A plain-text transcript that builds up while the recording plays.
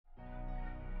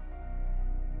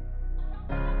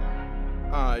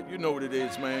You know what it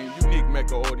is, man. Unique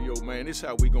Mecca audio, man. This is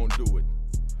how we gonna do it.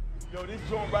 Yo, this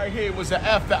joint right here was an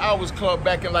after-hours club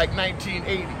back in like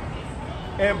 1980.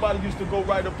 Everybody used to go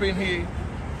right up in here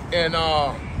and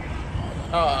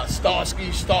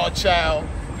Starsky, Star Child,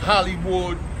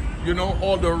 Hollywood, you know,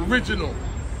 all the original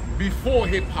before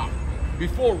hip-hop,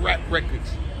 before rap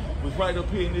records was right up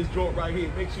here in this joint right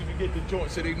here. Make sure you get the joint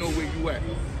so they know where you at.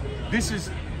 This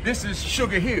is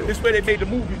Sugar Hill. This is where they made the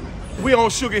movie. We on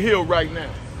Sugar Hill right now.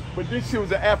 But this here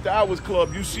was an after-hours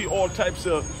club. You see all types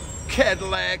of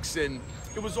Cadillacs, and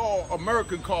it was all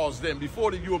American cars then, before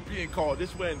the European car.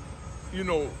 This when, you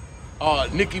know,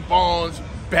 Nicky Barnes,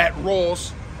 Bat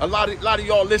Ross. A lot of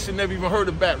y'all listen never even heard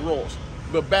of Bat Ross.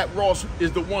 But Bat Ross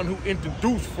is the one who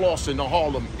introduced flossing to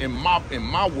Harlem in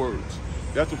my words.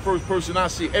 That's the first person I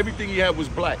see. Everything he had was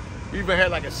black. He even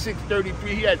had like a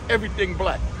 633. He had everything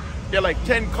black. He had like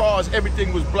 10 cars,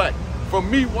 everything was black.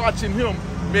 From me watching him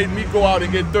made me go out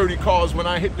and get 30 cars when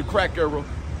I hit the crack era.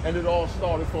 And it all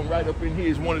started from right up in here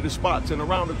is one of the spots. And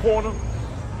around the corner,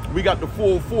 we got the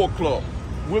 404 Club.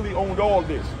 Willie owned all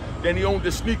this. Then he owned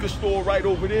the sneaker store right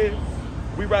over there.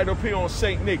 We right up here on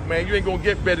St. Nick, man. You ain't gonna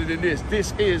get better than this.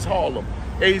 This is Harlem.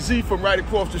 AZ from right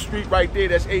across the street right there.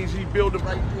 That's AZ building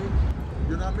right there.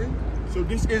 You know what I mean? So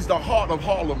this is the heart of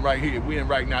Harlem right here we're in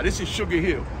right now. This is Sugar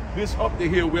Hill. This up the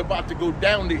hill. We're about to go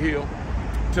down the hill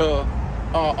to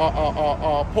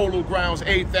Polo Grounds,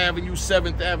 8th Avenue,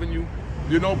 7th Avenue.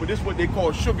 You know, but this is what they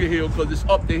call Sugar Hill because it's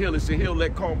up the hill. It's a hill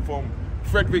that come from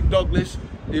Frederick Douglass,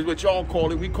 is what y'all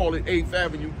call it. We call it 8th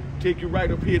Avenue. Take you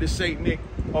right up here to St. Nick,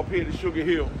 up here to Sugar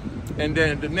Hill. And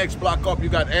then the next block up, you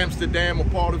got Amsterdam, a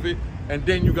part of it. And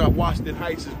then you got Washington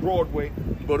Heights is Broadway,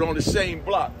 but on the same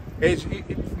block.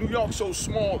 New York's so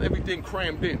small, everything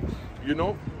crammed in, you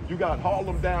know? You got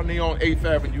Harlem down there on 8th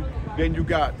Avenue. Then you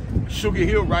got Sugar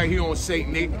Hill right here on St.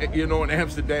 Nick, you know, in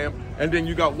Amsterdam. And then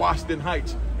you got Washington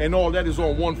Heights. And all that is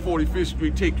on 145th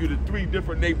Street, take you to 3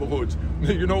 different neighborhoods,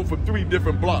 you know, for 3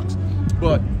 different blocks.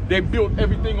 But they built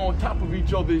everything on top of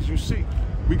each other, as you see.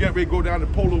 We get ready to go down to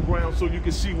Polo Grounds so you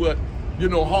can see what, you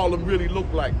know, Harlem really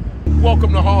look like.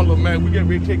 Welcome to Harlem, man. We get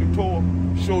ready to take a tour,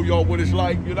 show y'all what it's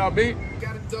like, you know what I mean?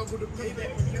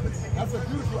 That's a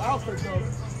beautiful outfit, though.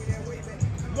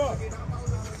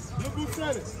 Look who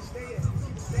said it.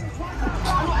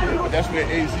 That's where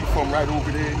AZ from, right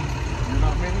over there. You know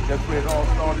what I mean? That's where it all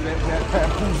started at. That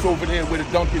Papoose over there where the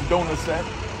Dunkin' Donuts at.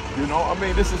 You know, I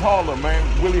mean, this is Harlem, man.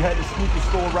 Willie had the sneaker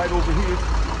store right over here.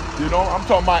 You know, I'm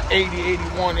talking about 80,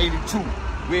 81, 82.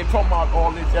 We ain't talking about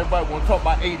all this. Everybody want to talk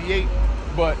about 88,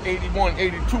 but 81,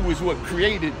 82 is what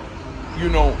created, you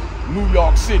know, New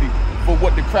York City for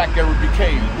what the crack era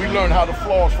became. We learned how to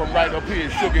floss from right up here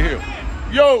in Sugar Hill.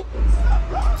 Yo!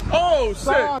 Oh,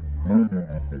 shit!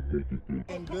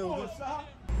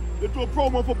 Let's do a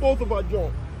promo for both of our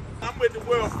joints. I'm with the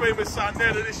world famous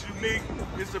Sonetta. This Unique.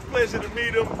 It's a pleasure to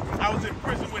meet him. I was in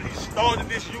prison when he started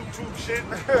this YouTube shit.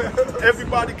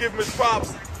 Everybody give him his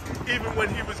props, even when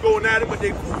he was going at it, but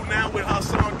they cool now with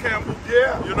Hassan Campbell.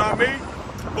 Yeah. You know what I mean?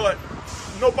 But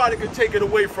nobody can take it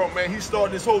away from him, man. He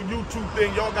started this whole YouTube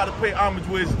thing. Y'all got to pay homage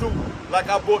where it's due. Like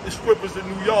I brought the strippers to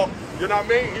New York. You know what I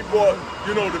mean? He brought,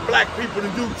 you know, the black people to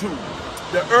YouTube.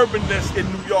 The urbanness in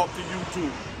New York to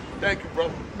YouTube. Thank you,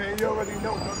 brother. Man, you already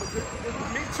know, brother.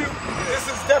 Me too. This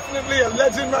is definitely a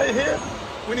legend right here.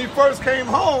 When he first came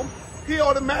home, he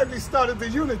automatically started the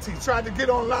unity, tried to get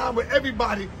online with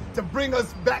everybody to bring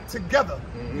us back together.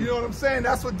 You know what I'm saying?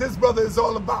 That's what this brother is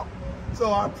all about.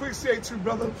 So I appreciate you,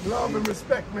 brother. Love and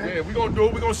respect, man. Yeah, we're going to do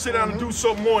it. We're going to sit down and do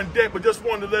something more in depth, but just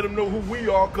wanted to let them know who we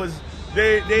are, because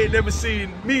they ain't never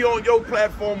seen me on your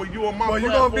platform or you on my platform. Well,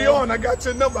 you're going to be on. I got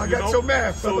your number. I got your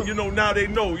math. So, you know, now they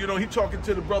know. You know, he talking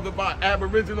to the brother about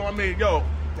Aboriginal. I mean, yo,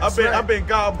 I've been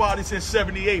God body since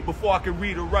 78 before I could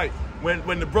read or write.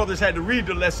 When the brothers had to read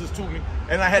the lessons to me,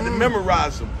 and I had to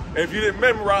memorize them. And if you didn't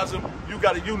memorize them, you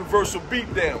got a universal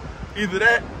beat down. Either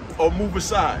that or move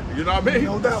aside. You know what I mean?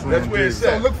 No doubt. That's where it's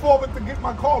at. So look forward to get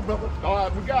my call, brother. All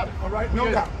right, we got it. All right,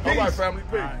 no doubt. All right, family.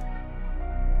 Peace.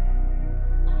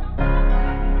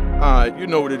 All right, you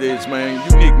know what it is, man.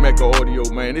 Unique Mecca audio,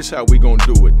 man. This is how we gonna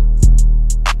do it.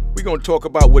 We gonna talk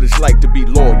about what it's like to be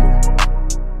loyal.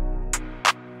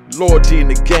 Loyalty in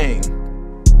the gang.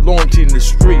 Loyalty in the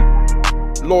street.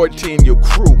 Loyalty in your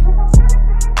crew.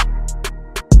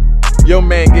 Your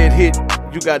man get hit,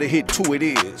 you gotta hit who it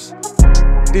is.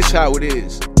 This how it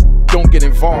is. Don't get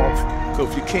involved, cause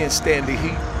if you can't stand the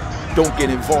heat, don't get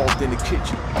involved in the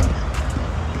kitchen.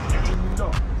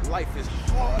 Life is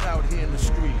hard out here in the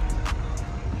street.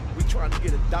 We trying to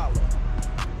get $1.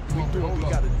 We do what we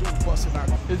gotta do, busting out.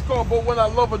 It's called But When I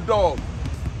Love a Dog.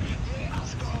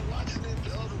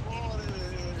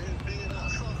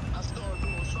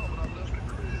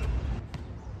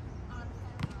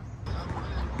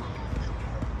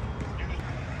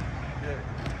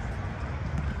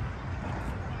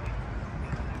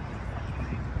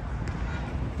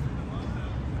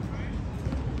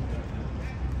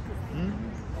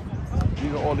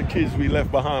 all the kids we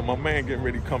left behind. My man getting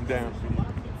ready to come down.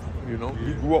 You know,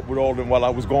 he grew up with all of them while I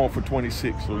was gone for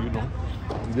 26. So, you know,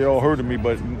 they all heard of me,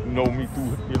 but know me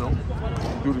through, you know,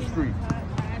 through the street.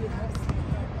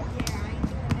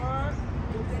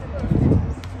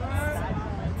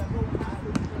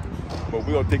 But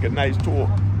we're gonna take a nice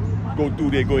tour. Go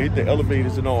through there, go hit the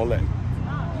elevators and all that.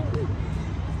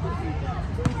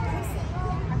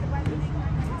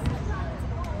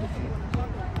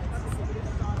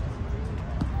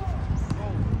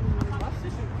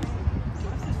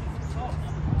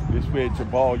 This where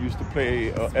Jabal used to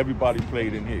play. Everybody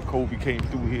played in here. Kobe came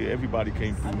through here. Everybody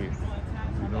came through here.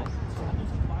 You know.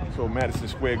 So Madison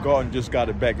Square Garden just got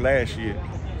it back last year.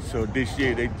 So this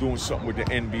year they doing something with the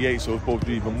NBA. So it's supposed to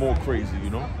be even more crazy. You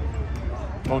know.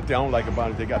 One thing I don't like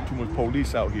about it, they got too much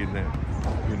police out here now.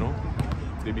 You know.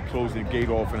 They be closing the gate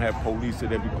off and have police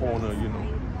at every corner. You know.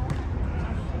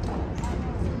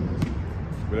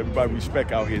 But everybody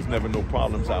respect out here. There's never no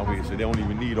problems out here. So they don't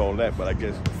even need all that. But I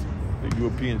guess the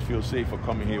Europeans feel safer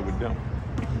coming here with them.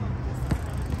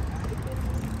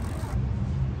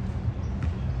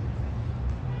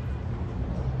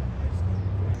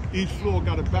 Each floor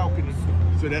got a balcony,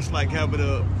 so that's like having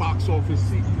a box office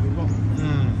seat. You know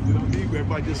what I mean?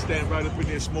 Everybody just stand right up in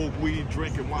there, smoke weed,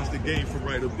 drink, and watch the game from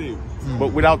right up there. But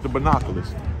without the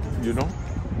binoculars, you know?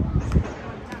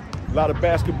 A lot of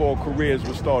basketball careers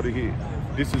were started here.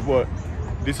 This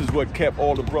is what kept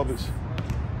all the brothers,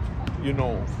 you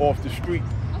know, off the street.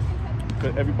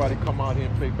 Because everybody come out here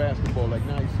and play basketball. Like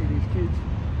now you see these kids,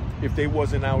 if they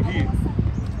wasn't out here,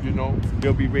 you know,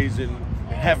 they'll be raising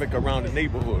havoc around the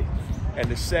neighborhood. And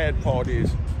the sad part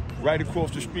is, right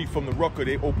across the street from the Rucker,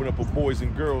 they open up a boys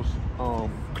and girls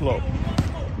club.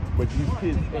 But these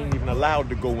kids ain't even allowed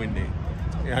to go in there.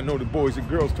 And I know the boys and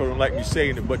girls don't like me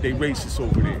saying it, but they racist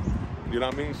over there. You know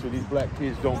what I mean? So these black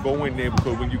kids don't go in there,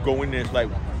 because when you go in there, it's like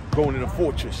going in a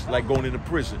fortress, like going in a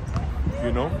prison.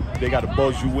 You know? They got to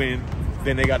buzz you in.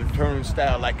 Then they got a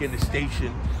turnstile like in the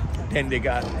station. Then they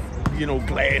got, you know,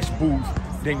 glass booths.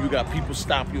 Then you got people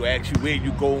stop you, ask you where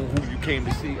you go and who you came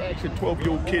to see. Ask a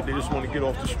 12-year-old kid, they just want to get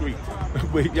off the street.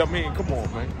 But, I mean, come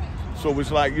on, man. So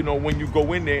it's like, you know, when you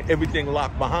go in there, everything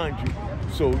locked behind you.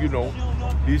 So, you know,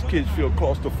 these kids feel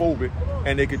claustrophobic,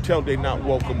 and they can tell they're not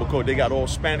welcome because they got all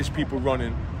Spanish people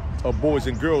running a boys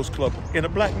and girls club in a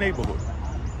black neighborhood.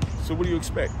 So what do you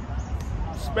expect?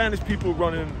 Spanish people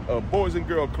running a boys and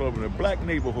girls club in a black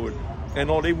neighborhood,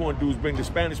 and all they want to do is bring the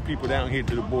Spanish people down here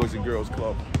to the boys and girls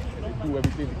club. Do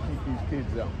everything to keep these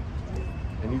kids out.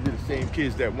 And these are the same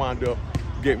kids that wind up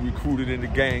getting recruited into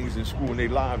gangs and screwing their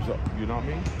lives up, you know what I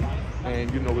mean?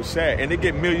 And you know, it's sad. And they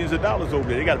get millions of dollars over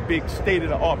there. They got a big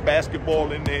state-of-the-art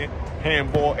basketball in there,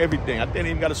 handball, everything. I think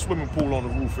they even got a swimming pool on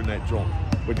the roof in that joint.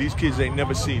 But these kids ain't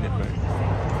never seen it,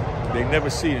 man. They never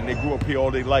seen it. They grew up here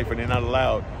all their life, and they're not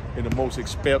allowed in the most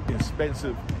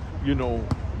expensive, you know,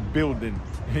 building,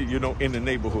 you know, in the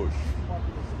neighborhood.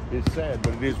 It's sad,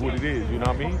 but it is what it is, you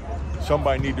know what I mean?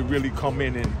 Somebody need to really come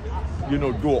in and, you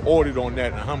know, do an audit on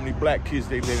that and how many black kids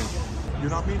they live in. You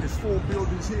know what I mean? There's 4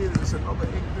 buildings here, there's another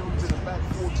 8 buildings in the back,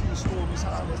 14 stories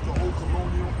high. That's the old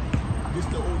Colonial. This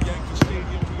the old Yankee Stadium.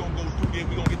 We're gonna go through there,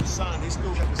 we're gonna get the sign. They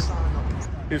still got the sign up.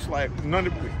 It's like none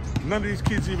of these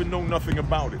kids even know nothing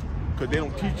about it, because they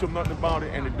don't teach them nothing about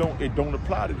it, and it don't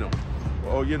apply to them.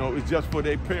 Or, you know, it's just for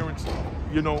their parents,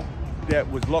 you know,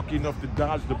 that was lucky enough to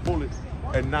dodge the bullet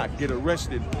and not get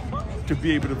arrested to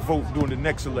be able to vote during the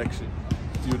next election,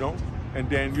 you know? And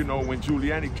then, you know, when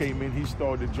Giuliani came in, he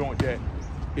started a joint that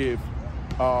if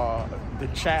the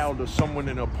child or someone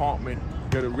in an apartment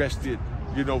get arrested,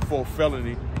 you know, for a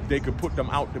felony, they could put them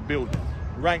out the building.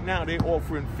 Right now, they're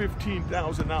offering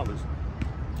 $15,000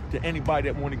 to anybody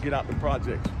that want to get out the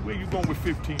projects. Where you going with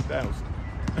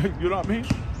 $15,000? You know what I mean?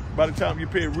 By the time you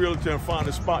pay a realtor and find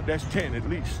a spot, that's 10 at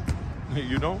least,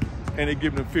 you know? And they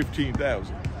give them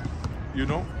 15,000, you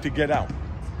know, to get out,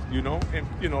 you know? And,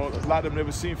 you know, a lot of them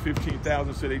never seen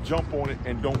 15,000, so they jump on it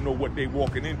and don't know what they're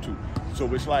walking into. So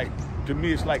it's like, to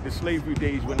me, it's like the slavery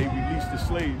days when they released the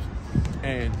slaves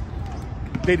and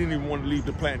they didn't even want to leave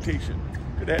the plantation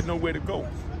because they had nowhere to go.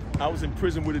 I was in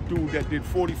prison with a dude that did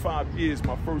 45 years,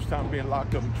 my first time being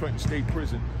locked up in Trenton State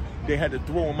Prison. They had to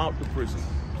throw him out the prison.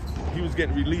 He was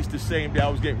getting released the same day I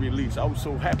was getting released. I was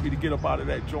so happy to get up out of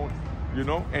that joint. You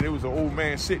know, and it was an old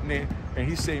man sitting there, and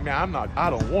he said, man, I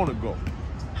don't want to go.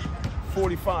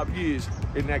 45 years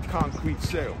in that concrete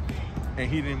cell, and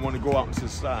he didn't want to go out into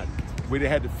society, where they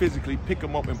had to physically pick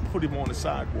him up and put him on the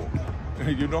sidewalk.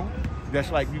 You know,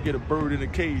 that's like you get a bird in a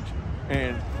cage,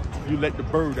 and you let the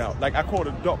bird out. Like I caught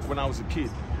a duck when I was a kid,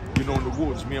 you know, in the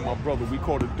woods, me and my brother, we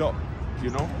caught a duck,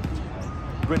 you know,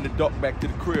 bring the duck back to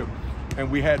the crib.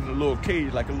 and we had in a little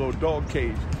cage, like a little dog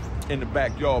cage, in the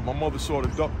backyard. My mother saw the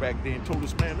duck back there and told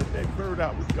us, man, let that bird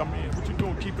out. I mean, what you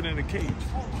doing keeping it in a cage?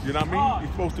 You know what I mean?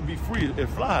 It's supposed to be free. It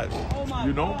flies,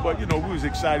 you know? But, you know, we was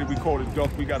excited. We caught a duck.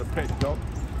 We got a pet duck.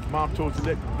 Mom told us to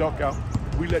let the duck out.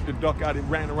 We let the duck out. It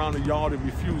ran around the yard and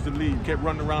refused to leave. Kept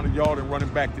running around the yard and running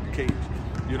back to the cage.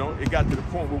 You know, it got to the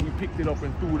point where we picked it up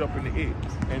and threw it up in the air.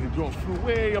 And the joint flew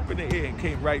way up in the air and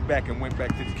came right back and went back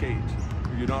to the cage.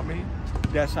 You know what I mean?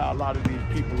 That's how a lot of these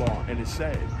people are, and it's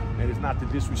sad. And it's not to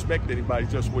disrespect anybody,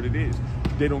 just what it is.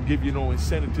 They don't give you no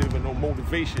incentive and no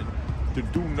motivation to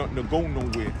do nothing, to go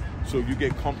nowhere, so you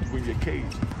get comfortable in your cage.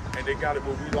 And they got it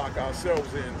where we lock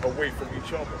ourselves in away from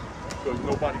each other, because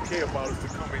nobody care about us to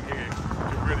come in here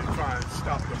to really try and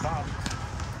stop the violence.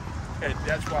 And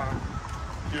that's why,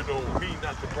 you know, me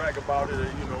not to brag about it, or,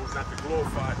 you know, not to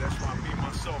glorify it, that's why me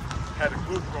myself had a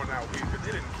good run out here, because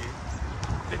they didn't care.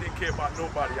 They didn't care about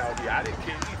nobody out here. I didn't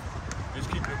care either.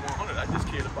 Just keeping it 100. I just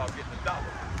cared about getting $1.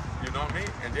 You know what I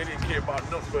mean? And they didn't care about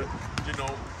nothing but, you know,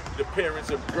 the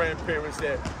parents and grandparents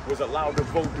that was allowed to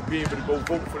vote to be able to go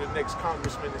vote for the next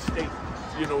congressman and state,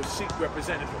 you know, seat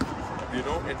representative. You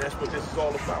know, and that's what this is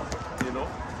all about. You know,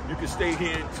 you can stay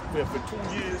here for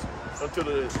 2 years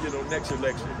until the, you know, next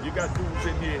election. You got dudes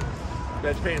in here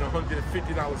that's paying $150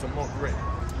 a month rent.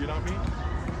 You know what I mean?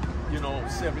 You know,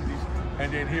 70s.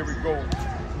 And then here we go,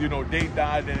 you know, they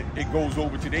died and it goes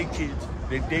over to their kids.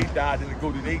 Then they died and it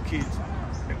go to their kids.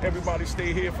 And everybody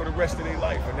stay here for the rest of their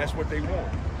life, and that's what they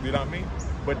want. You know what I mean?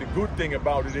 But the good thing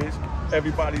about it is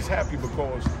everybody's happy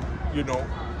because, you know,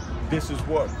 this is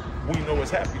what we know as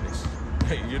happiness.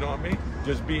 You know what I mean?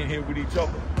 Just being here with each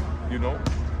other, you know?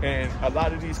 And a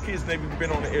lot of these kids never even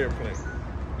been on an airplane,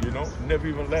 you know? Never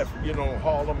even left, you know,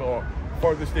 Harlem, or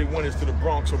furthest they went is to the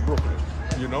Bronx or Brooklyn,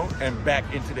 you know, and back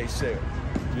into their cell,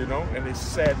 you know, and it's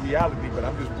sad reality, but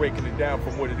I'm just breaking it down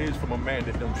from what it is from a man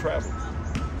that done traveled,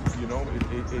 you know.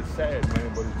 It's sad,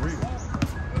 man, but it's real,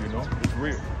 you know, it's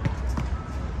real,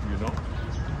 you know.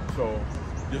 So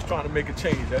just trying to make a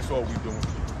change, that's all we doing.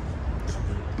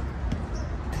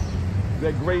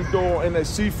 That gray door and that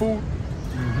seafood,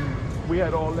 we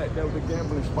had all that. That was a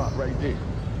gambling spot right there.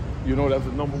 You know, that's the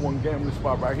 #1 gambling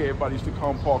spot right here. Everybody used to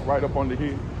come park right up under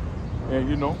here and,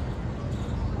 you know,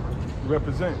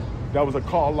 represent. That was a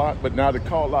car lot, but now the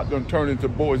car lot done turned into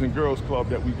Boys and Girls Club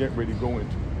that we get ready to go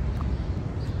into.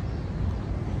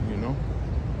 You know?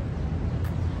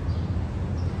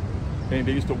 And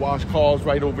they used to wash cars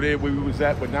right over there where we was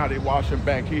at, but now they wash them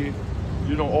back here.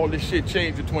 You know, all this shit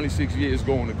changed in 26 years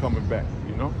going and coming back,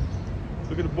 you know?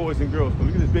 Look at the Boys and Girls Club.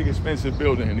 Look at this big expensive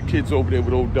building and the kids over there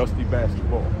with old dusty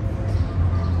basketball.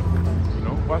 You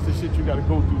know, watch the shit you gotta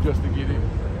go through just to get in.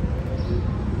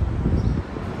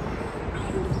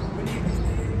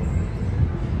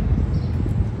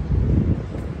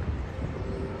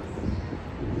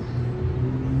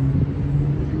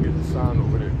 You get the sign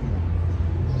over there.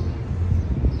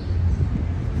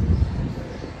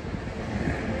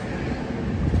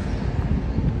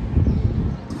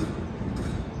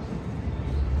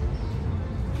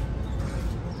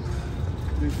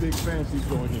 Big fancy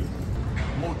joint here.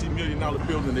 Multi-million-dollar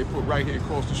building they put right here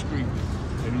across the street.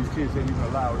 And these kids ain't even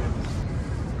allowed in.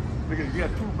 Look at it, you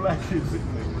got 2 black kids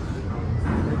sitting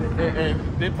there.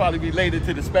 And they probably related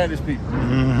to the Spanish people.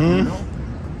 You know?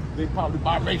 They probably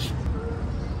biracial.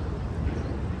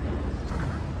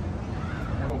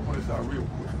 I'm gonna put this out real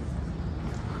quick.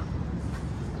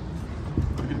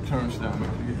 Look at the turnstile, man.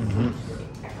 Look at the turnstile.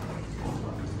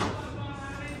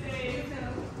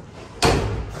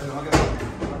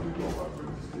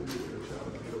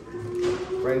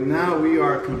 Right now we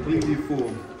are completely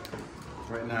full.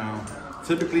 Right now,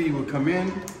 typically you would come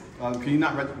in. Can you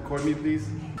not record me, please?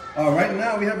 Right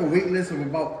now we have a wait list of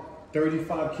about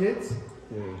 35 kids.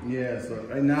 Yeah. So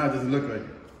right now it doesn't look like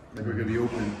we're gonna be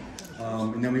open.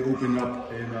 And then we open up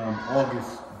in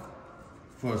August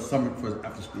for summer, for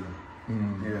after school.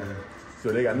 Yeah.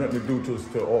 So they got nothing to do till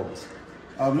August.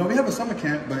 No, we have a summer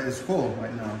camp, but it's full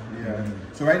right now. Yeah.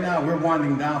 So right now we're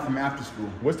winding down from after school.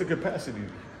 What's the capacity?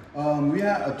 We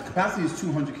have capacity is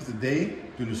 200 kids a day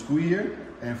during the school year,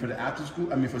 and for the after school,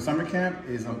 for summer camp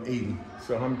is 80.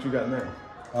 So how much you got now?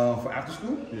 For after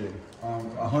school? Yeah.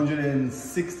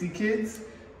 160 kids,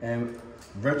 and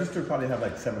registered probably have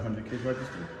like 700 kids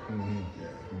registered. Yeah.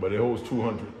 But it holds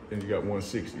 200, and you got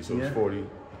 160, so it's 40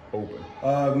 open.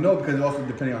 No, because it's also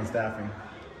depending on staffing.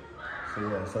 So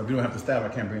yeah, so if you don't have to staff, I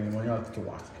can't bring anyone else to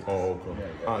watch the kids. Oh, okay.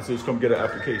 Yeah. All right, so just come get an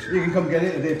application. You can come get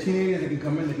it. If they're teenagers, they can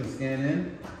come in, they can scan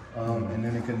in, and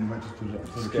then they can register.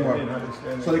 So the QR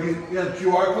code. So they can get a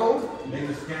QR code, they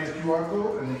can scan the QR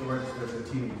code, and they can register as a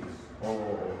teenagers. Oh,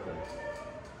 okay.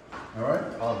 All right?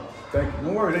 Thank you.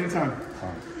 No worries, anytime.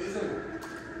 Yes, sir.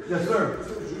 Yes,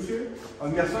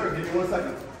 sir. Give me 1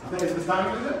 second. I think it's the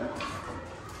time, is it?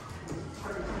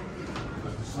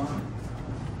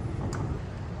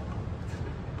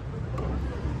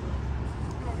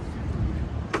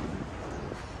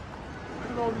 Look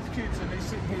at all these kids, and they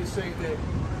sitting here saying that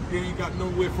they ain't got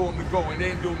nowhere for them to go, and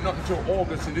they ain't doing nothing till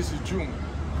August, and this is June.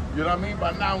 You know what I mean?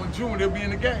 By now in June, they'll be in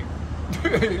the game.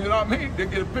 You know what I mean? They'll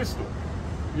get a pistol.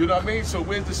 You know what I mean? So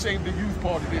where's the Save the Youth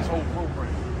part of this whole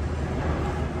program?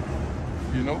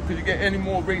 You know, could you get any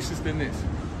more racist than this?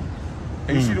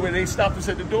 And you see the way they stopped us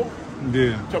at the door?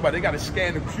 Yeah. Talk about they got to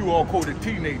scan the QR code a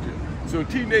teenager. So a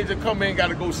teenager come in, got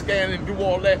to go scan and do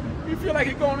all that. You feel like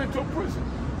you're going into a prison.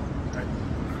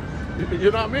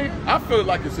 You know what I mean? I feel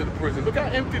like it's in a prison. Look how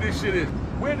empty this shit is.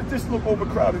 Where did this look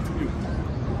overcrowded to you?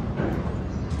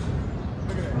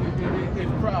 Look at that.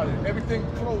 It's crowded. Everything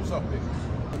closed up there.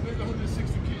 There's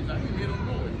 160 kids. I can hear them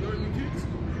going. You're in the kids.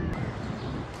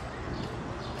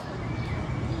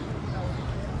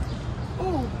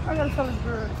 Ooh, I gotta tell this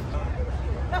bird.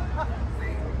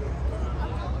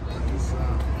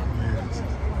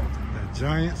 The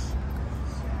Giants.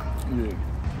 Yeah.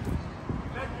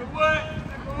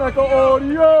 Mecca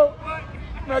audio.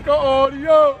 Mecca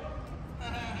audio.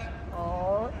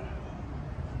 Alright.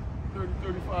 30,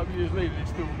 35 years later, they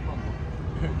still remember.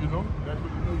 You know? That's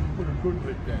what you know, you put a good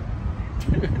lick down.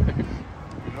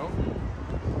 You know?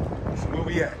 So where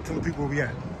we at? Tell the people where we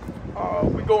at.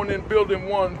 We're going in building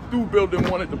 1, through building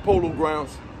 1 at the Polo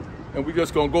grounds. And we're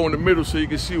just gonna go in the middle so you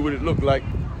can see what it looked like.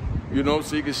 You know,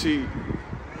 so you can see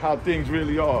how things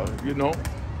really are, you know?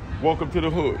 Welcome to the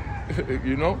hood,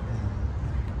 you know?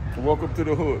 Welcome to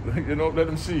the hood, you know? Let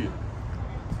them see it.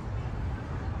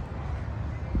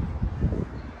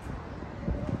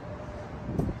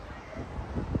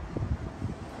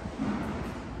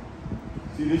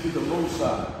 See, this is the low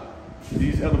side.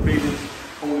 These elevators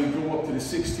only go up to the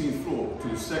 16th floor, to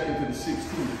the 2nd to the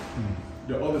 16th.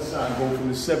 The other side go from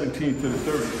the 17th to the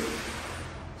 30th.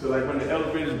 So like when the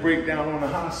elevators break down on the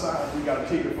high side, we gotta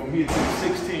take it from here to the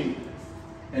 16th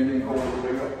and then go all the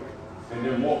way up. And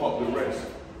then walk up the rest.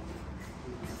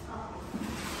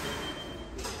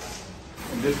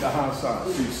 And this the high side,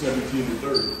 see 17 to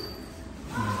 30.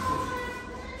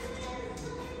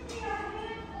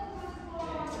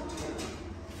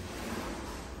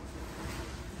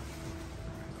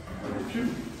 Cute.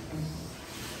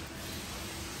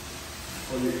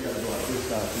 Oh yeah, you gotta go out this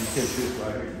side so you catch this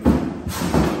right here.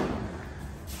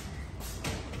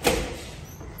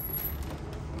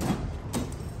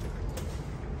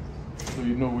 So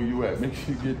you know where you at. Make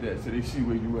sure you get that so they see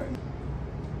where you at.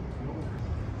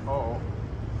 Oh,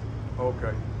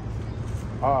 okay.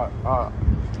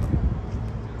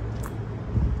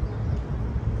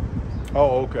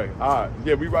 Oh, okay. All right.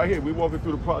 Yeah, we right here. We walking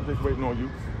through the project waiting on you.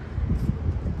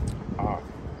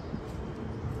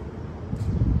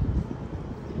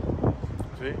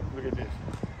 See? Look at this.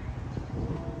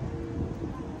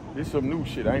 This is some new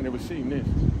shit. I ain't never seen this.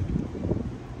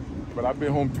 But I've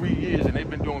been home 3 years and they've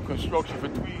been doing construction for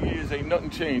 3 years. Ain't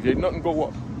nothing changed. Ain't nothing go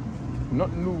up.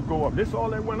 Nothing new go up. This all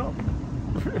that went up.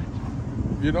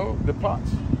 You know, the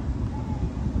pots.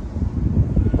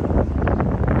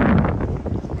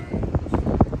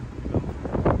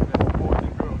 Boys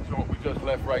and girls joint we just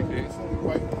left right there.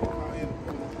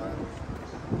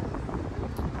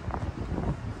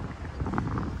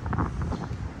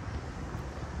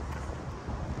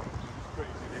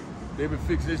 They've been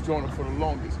fixing this joint up for the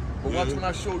longest. But watch when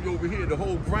I show you over here, the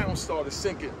whole ground started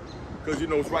sinking. Because, you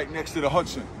know, it's right next to the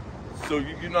Hudson. So,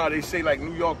 you know how they say, like,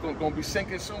 New York gonna be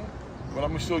sinking soon? But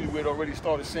I'm gonna show you where it already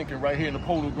started sinking right here in the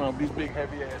Polo ground, these big,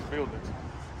 heavy-ass buildings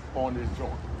on this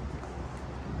joint.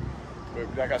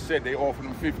 But like I said, they offered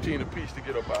them 15 a piece to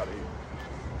get up out of here.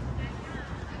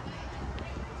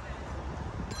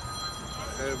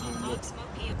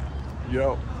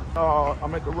 Yo,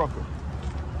 I'm at the Rucker.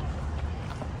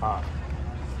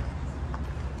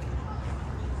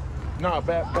 Nah,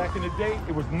 back in the day,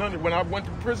 it was none of, when I went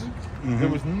to prison, there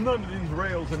was none of these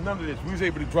rails and none of this. We was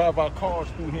able to drive our cars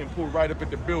through here and pull right up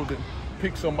at the building,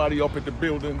 pick somebody up at the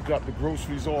building, drop the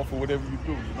groceries off or whatever you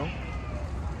do, you know?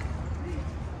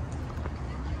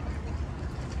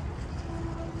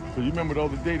 So you remember the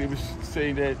other day they was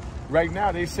saying that, right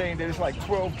now they're saying that it's like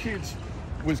 12 kids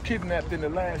was kidnapped in the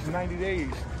last 90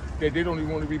 days that they don't even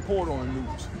want to report on the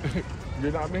news. You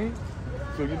know what I mean?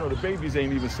 So, you know, the babies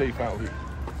ain't even safe out here.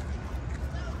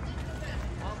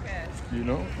 Okay. You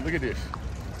know, look at this.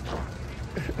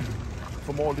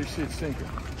 From all this shit sinking.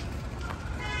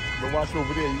 But watch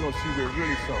over there, you're gonna see where it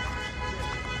really sunk.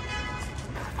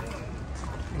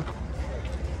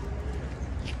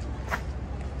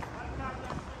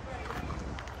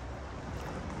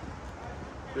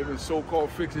 been so-called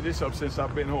fixing this up since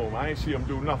I've been home. I ain't see them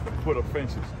do nothing, put up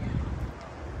fences.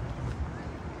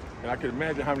 And I can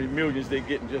imagine how many millions they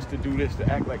getting just to do this, to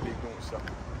act like they're doing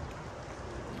something.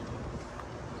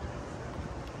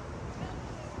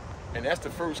 And that's the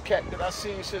first cat that I've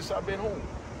seen since I've been home.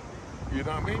 You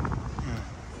know what I mean?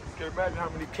 You can imagine how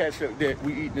many cats that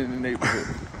we eating in the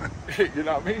neighborhood. You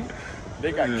know what I mean?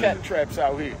 They got cat traps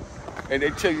out here. And they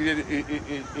tell you that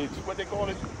it's what they call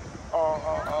it,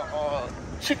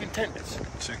 chicken tenders.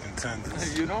 Chicken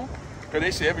tenders. You know? Because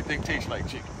they say everything tastes like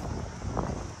chicken.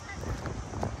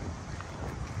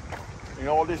 And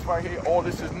all this right here, all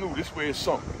this is new. This way is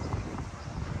sunk.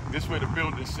 This way the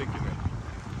building's sinking in.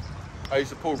 I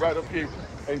used to pull right up here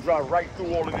and drive right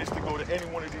through all of this to go to any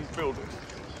one of these buildings.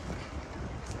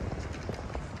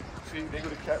 See, they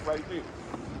got a cat right there.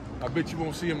 I bet you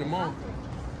won't see him tomorrow.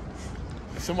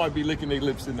 Somebody be licking their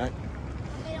lips tonight.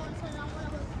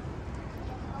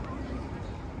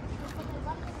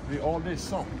 See, all this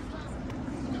sunk.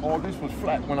 All this was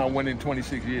flat when I went in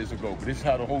 26 years ago, but this is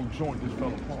how the whole joint just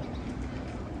fell apart.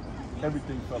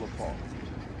 Everything fell apart.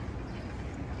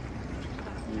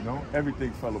 You know,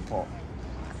 everything fell apart.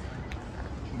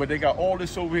 But they got all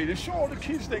this over here. They show all the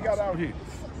kids they got out here.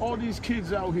 All these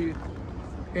kids out here,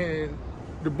 and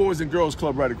the Boys and Girls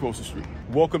Club right across the street.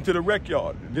 Welcome to the rec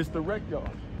yard. This the rec yard.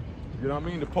 You know what I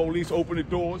mean? The police open the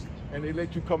doors and they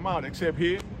let you come out. Except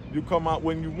here, you come out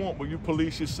when you want, but you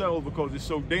police yourself because it's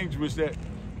so dangerous that,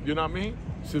 you know what I mean?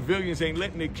 Civilians ain't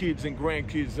letting their kids and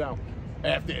grandkids out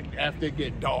after it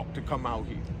get dark to come out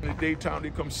here. In the daytime, they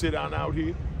come sit down out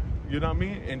here. You know what I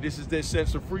mean? And this is their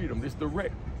sense of freedom. This the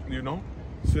rec, you know?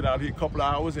 Sit out here a couple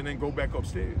of hours and then go back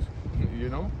upstairs, you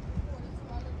know?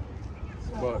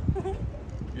 But,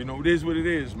 you know, it is what it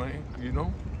is, man, you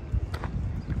know?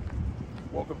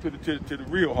 Welcome to the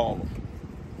real Harlem,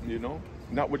 you know?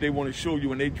 Not what they want to show you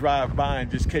when they drive by and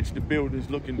just catch the buildings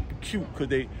looking cute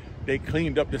because they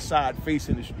cleaned up the side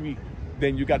facing the street.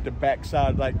 Then you got the back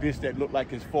side like this that look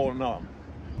like it's falling off.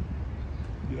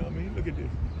 You know what I mean? Look at this.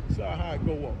 See how high it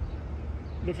go up.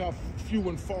 Look how few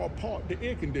and far apart the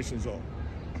air conditions are.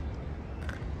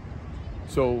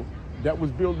 So that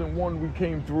was building 1 we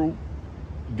came through.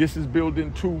 This is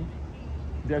building 2.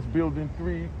 That's building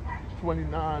 3,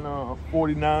 29,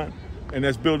 49. And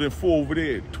that's building 4 over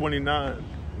there, 29,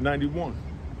 91,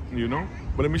 you know?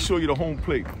 But let me show you the home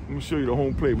plate. Let me show you the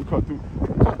home plate. We cut through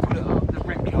the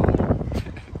rec yard.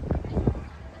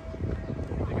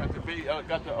 They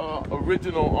got the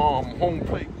original home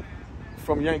plate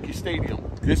from Yankee Stadium.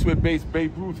 This is where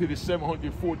Babe Ruth hit his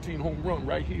 714 home run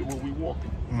right here where we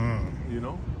walking, you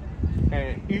know?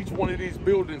 And each one of these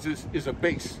buildings is a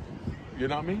base, you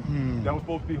know what I mean? That was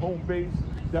supposed to be home base.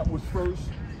 That was first,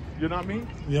 you know what I mean?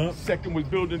 Yeah. Second was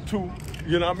building 2,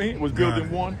 you know what I mean? Was building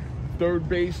 1. Third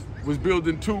base was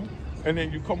building 2. And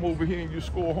then you come over here and you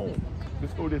score home.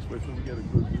 Let's go this way so we get a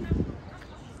good view.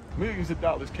 Millions of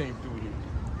dollars came through here.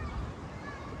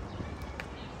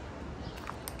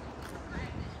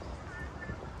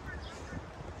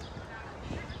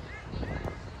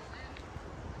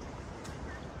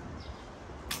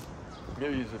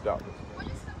 Millions of dollars.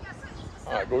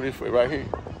 All right, go this way right here.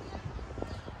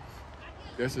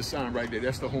 That's the sign right there.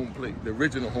 That's the home plate, the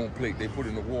original home plate they put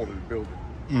in the wall of the building.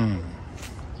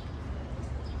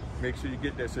 Make sure you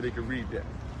get that so they can read that.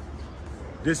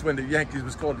 This when the Yankees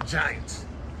was called the Giants,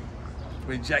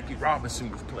 when Jackie Robinson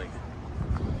was playing.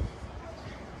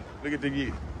 Look at the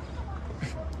year.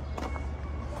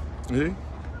 See?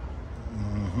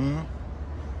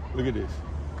 Look at this.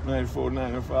 94,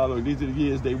 95. Look, these are the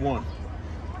years they won.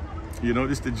 You know,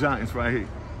 this is the Giants right here.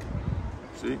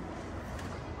 See?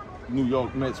 New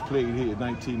York Mets played here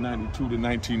 1992 to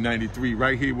 1993.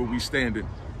 Right here where we standing.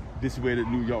 This is where the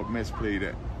New York Mets played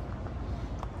at.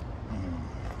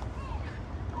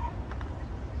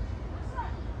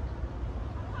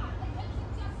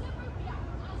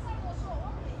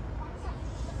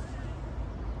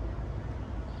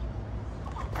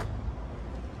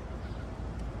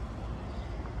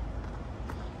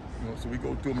 So we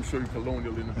go through them and show you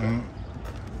Colonial in the back.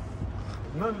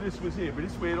 None of this was here, but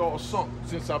this way it all sunk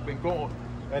since I've been gone.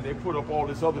 And they put up all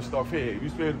this other stuff here. You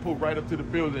used to be able to pull right up to the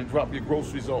building and drop your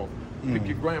groceries off. Pick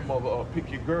your grandmother up,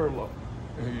 pick your girl up,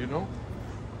 you know?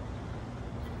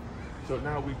 So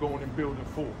now we're going in building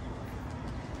 4.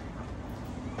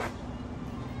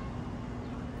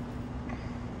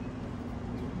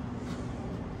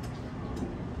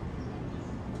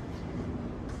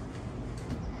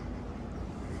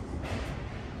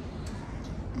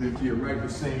 Then to your right, the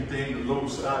same thing, the low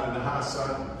side and the high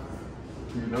side.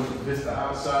 You know, this is the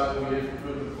outside over here from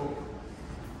building 4.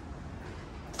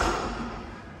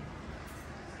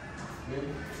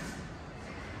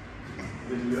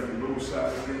 Then you got the little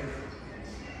side again.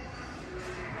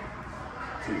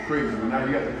 It's crazy, but now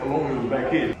you got the colonials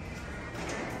back here.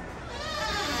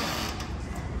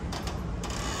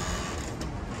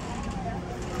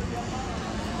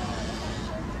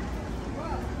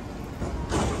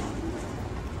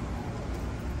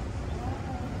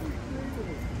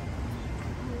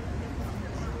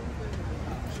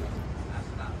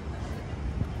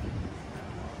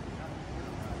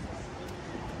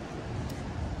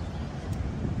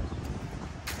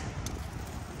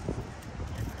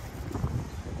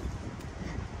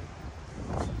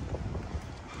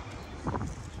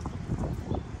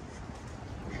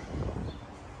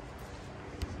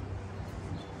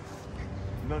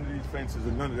 None of these fences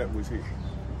and none of that was here.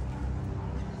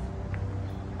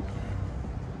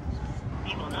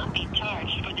 You will not be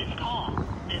charged for this call.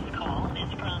 This call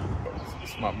is from...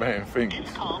 It's my man Fingers.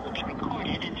 This call will be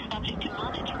recorded and subject to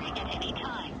monitoring at any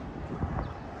time.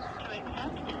 To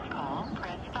accept this call,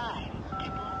 press 5.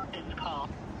 To block this call,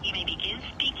 you may begin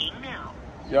speaking now.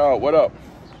 Yo, what up?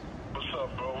 What's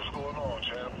up, bro? What's going on,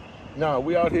 champ? Nah,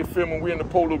 we out here filming. We're in the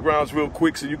Polo grounds real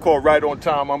quick, so you called right on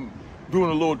time. I'm doing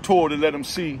a little tour to let them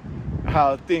see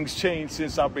how things changed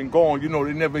since I've been gone. You know,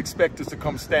 they never expect us to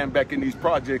come stand back in these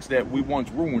projects that we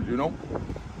once ruined, you know?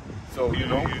 So, you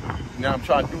know, now I'm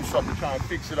trying to do something, trying to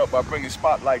fix it up by bringing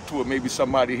spotlight to it. Maybe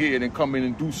somebody here and then come in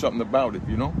and do something about it,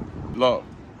 you know? Love.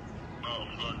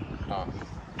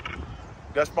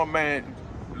 That's my man,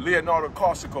 Leonardo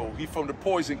Corsico. He from the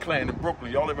Poison Clan in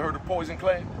Brooklyn. Y'all ever heard of Poison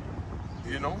Clan?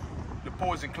 You know? The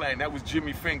Poison Clan, that was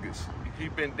Jimmy Fingers. He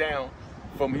been down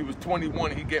from, he was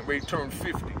 21, he getting ready to turn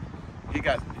 50. He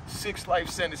got 6 life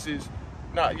sentences.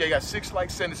 He got 6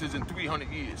 life sentences in 300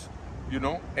 years, you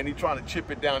know? And he trying to chip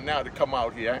it down now to come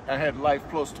out here. I had life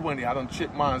plus 20. I done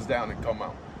chip mines down and come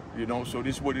out, you know? So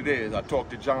this is what it is. I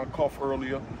talked to John Cuff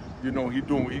earlier. You know, he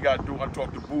doing what he got to do. I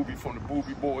talked to Booby from the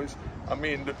Booby Boys. I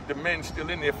mean, the men still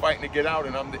in there fighting to get out,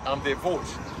 and I'm their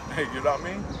voice. You know what I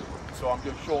mean? So I'm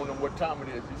just showing them what time it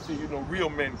is. You see, you know, real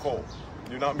men call.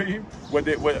 You know what I mean? What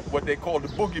they call the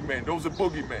boogeymen. Those are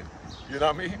boogeymen. You know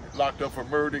what I mean? Locked up for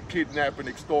murder, kidnapping,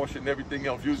 extortion, and everything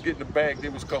else. You was getting the bag, they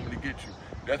was coming to get you.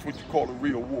 That's what you call a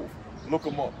real wolf. Look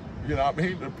them up. You know what I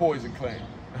mean? The Poison Clan.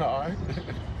 All right?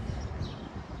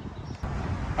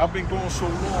 I've been going so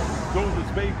long. Those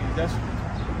is babies. That's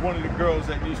one of the girls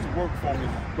that used to work for me's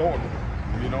daughter.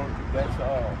 You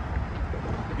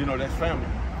know, that's family.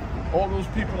 All those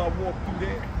people I walk through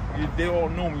there, they all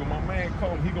know me. When my man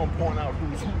comes, he gonna point out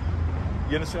who's who.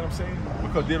 You understand what I'm saying?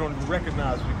 Because they don't even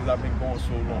recognize me because I've been gone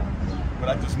so long. But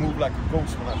I just move like a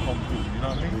ghost when I come through, you know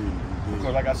what I mean?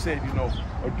 Because like I said, you know,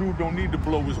 a dude don't need to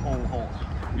blow his own horn.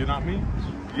 You know what I mean?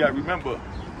 You gotta remember,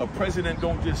 a president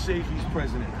don't just say he's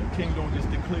president. A king don't just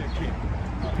declare king.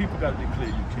 The people gotta declare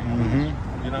you king.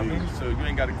 You know what I mean? So you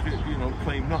ain't gotta, you know,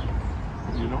 claim nothing,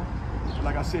 you know?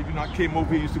 Like I said, you know, I came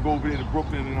over here, used to go over there to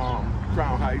Brooklyn and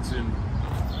Crown Heights, and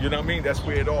you know what I mean? That's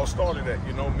where it all started at,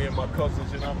 you know, me and my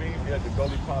cousins, you know what I mean? We had the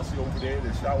Gully Posse over there,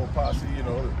 the Shower Posse, you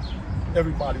know,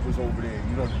 everybody was over there,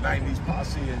 you know, the 90s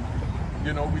Posse, and,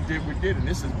 you know, we did, and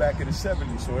this is back in the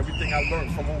 70s, so everything I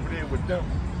learned from over there with them.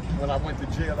 When I went to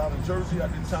jail out in Jersey, I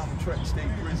did time in Trenton State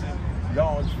Prison,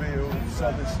 Yardsville,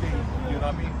 Southern State, you know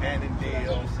what I mean?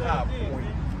 Annandale, High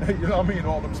Point, you know what I mean?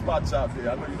 All them spots out there.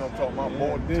 I know you know what I'm talking about,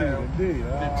 Morgantown. Indeed.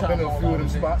 I've been in a few of them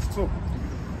spots too.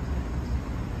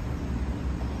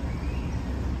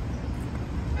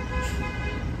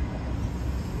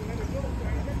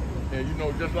 Yeah, you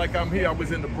know, just like I'm here, I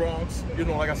was in the Bronx. You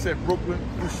know, like I said, Brooklyn.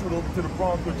 We shoot over to the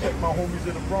Bronx, go check my homies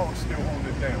in the Bronx, still holding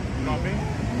it down. You know what I mean?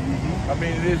 I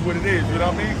mean, it is what it is, you know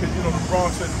what I mean? Because, you know, the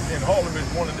Bronx and Harlem is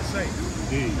one and the same.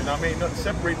 You know what I mean? Nothing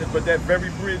separating it, but that very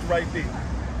bridge right there,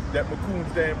 that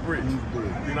McCoon's Dam Bridge.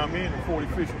 You know what I mean? The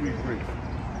 45th Street Bridge.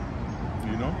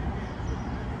 You know?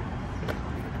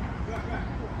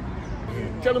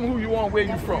 Tell them who you are and where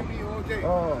you from.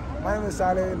 My name is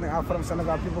Saleh, and I'm from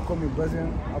Senegal. People call me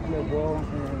Brazilian. I play ball.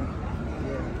 And,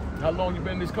 yeah. How long you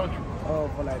been in this country?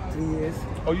 For like 3 years.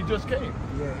 Oh, you just came?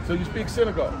 Yeah. So you speak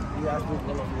Senegal? Yeah, I speak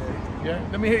Polo. Yeah?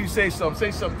 Let me hear you say something.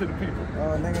 Say something to the people.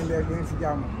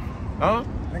 Huh?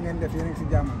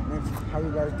 How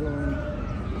you guys doing?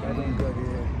 I'm doing good,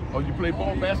 yeah. Oh, you play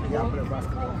ball, basketball? Yeah, I play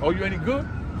basketball. Oh, you any good?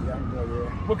 Yeah, I'm good,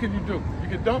 yeah. What can you do? You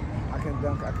can dunk? I can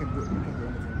dunk. I can do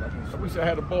anything. I wish I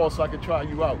had a ball so I could try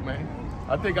you out, man.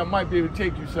 I think I might be able to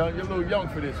take you, son. You're a little young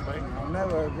for this, man.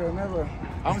 Never.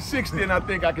 I'm 60 and I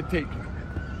think I can take you.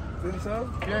 Think so?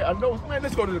 Yeah, I know. Man,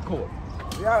 let's go to the court.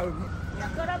 Yeah.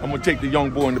 I'm going to take the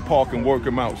young boy in the park and work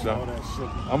him out, son. I'm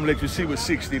going to let you see what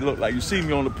 60 look like. You see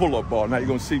me on the pull-up ball. Now you're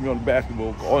going to see me on the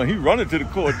basketball court. Oh, and he running to the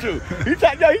court, too. He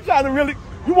trying to really...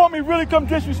 You want me to really come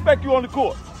disrespect you on the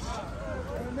court?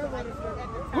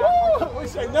 Woo! He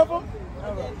said never?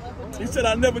 He said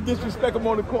I never disrespect him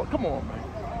on the court. Come on, man.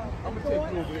 I'm going to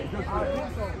take you over there. Just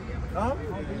huh?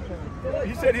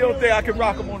 He said he don't think I can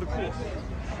rock him on the court.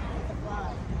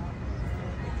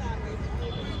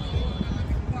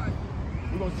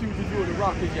 We're going to see what you do with the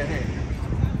rock in your hand.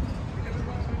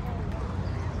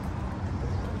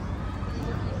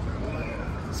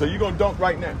 So you're going to dunk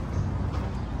right now?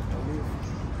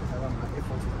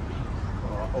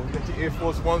 Oh, you got your Air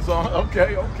Force Ones on?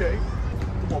 Okay, okay.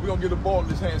 Come on, we're going to get the ball in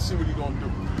his hand and see what he's going to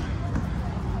do.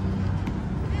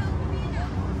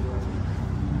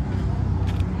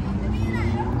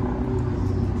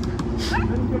 Let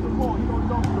him get the ball. He's going to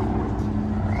dunk real quick.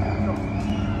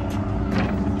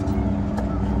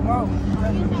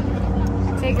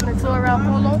 Taking the tour around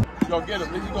Polo. Yo, get him.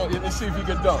 Let's see if he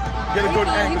can dunk. Get a good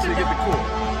angle so you get the court.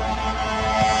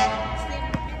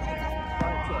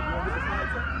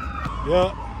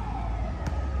 Yeah.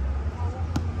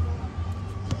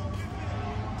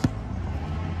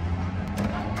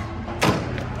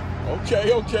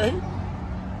 Okay, okay.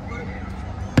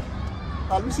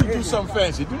 Let me see you do something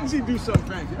fancy. Let me see you do something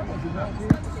fancy. Let me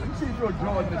see if you're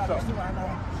Jordan or something. I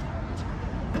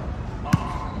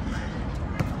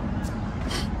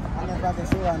don't know if I can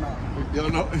see right now. You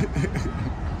don't know?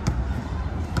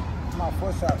 My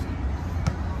first shot.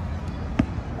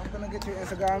 I'm gonna get your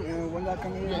Instagram and when y'all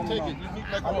come here, Yeah, take it. You meet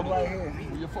Mecca I'll be right here.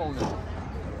 Where your phone at?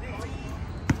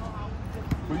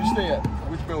 Where you stay at?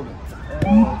 Which building?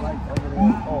 Right over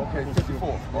there. Oh, okay,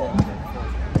 54. Oh, okay.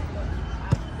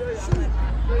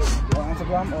 On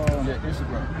Instagram or? Yeah,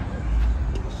 Instagram.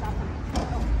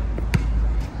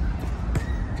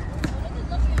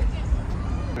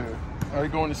 Are you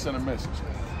going to send a message?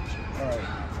 All right.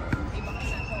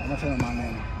 I'm gonna tell you my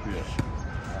name. Yeah.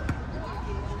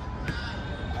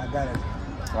 I got it.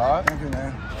 All right. Thank you,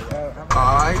 man.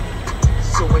 Alright,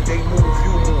 so when they move,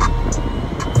 you move.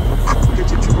 Get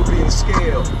your triple B and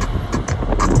scale.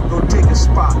 Go take a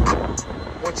spot.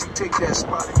 Once you take that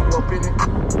spot and you up in it,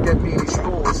 that means it's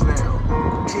yours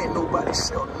now. Can't nobody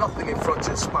sell nothing in front of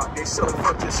your spot. They sell in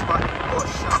front of your spot.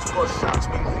 Bust shots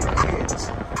mean leave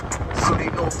kids. So they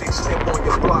know if they step on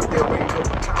your block, they already know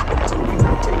the time it is. We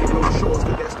not taking no shorts,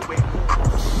 but that's the way it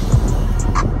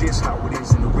moves. This how it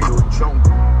is in the real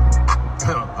jungle.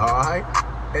 Alright?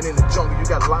 And in the jungle, you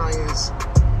got lions,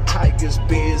 tigers,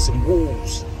 bears, and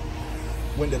wolves.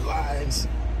 When the lions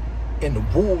and the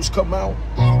wolves come out,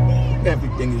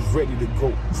 everything is ready to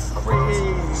go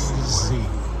crazy.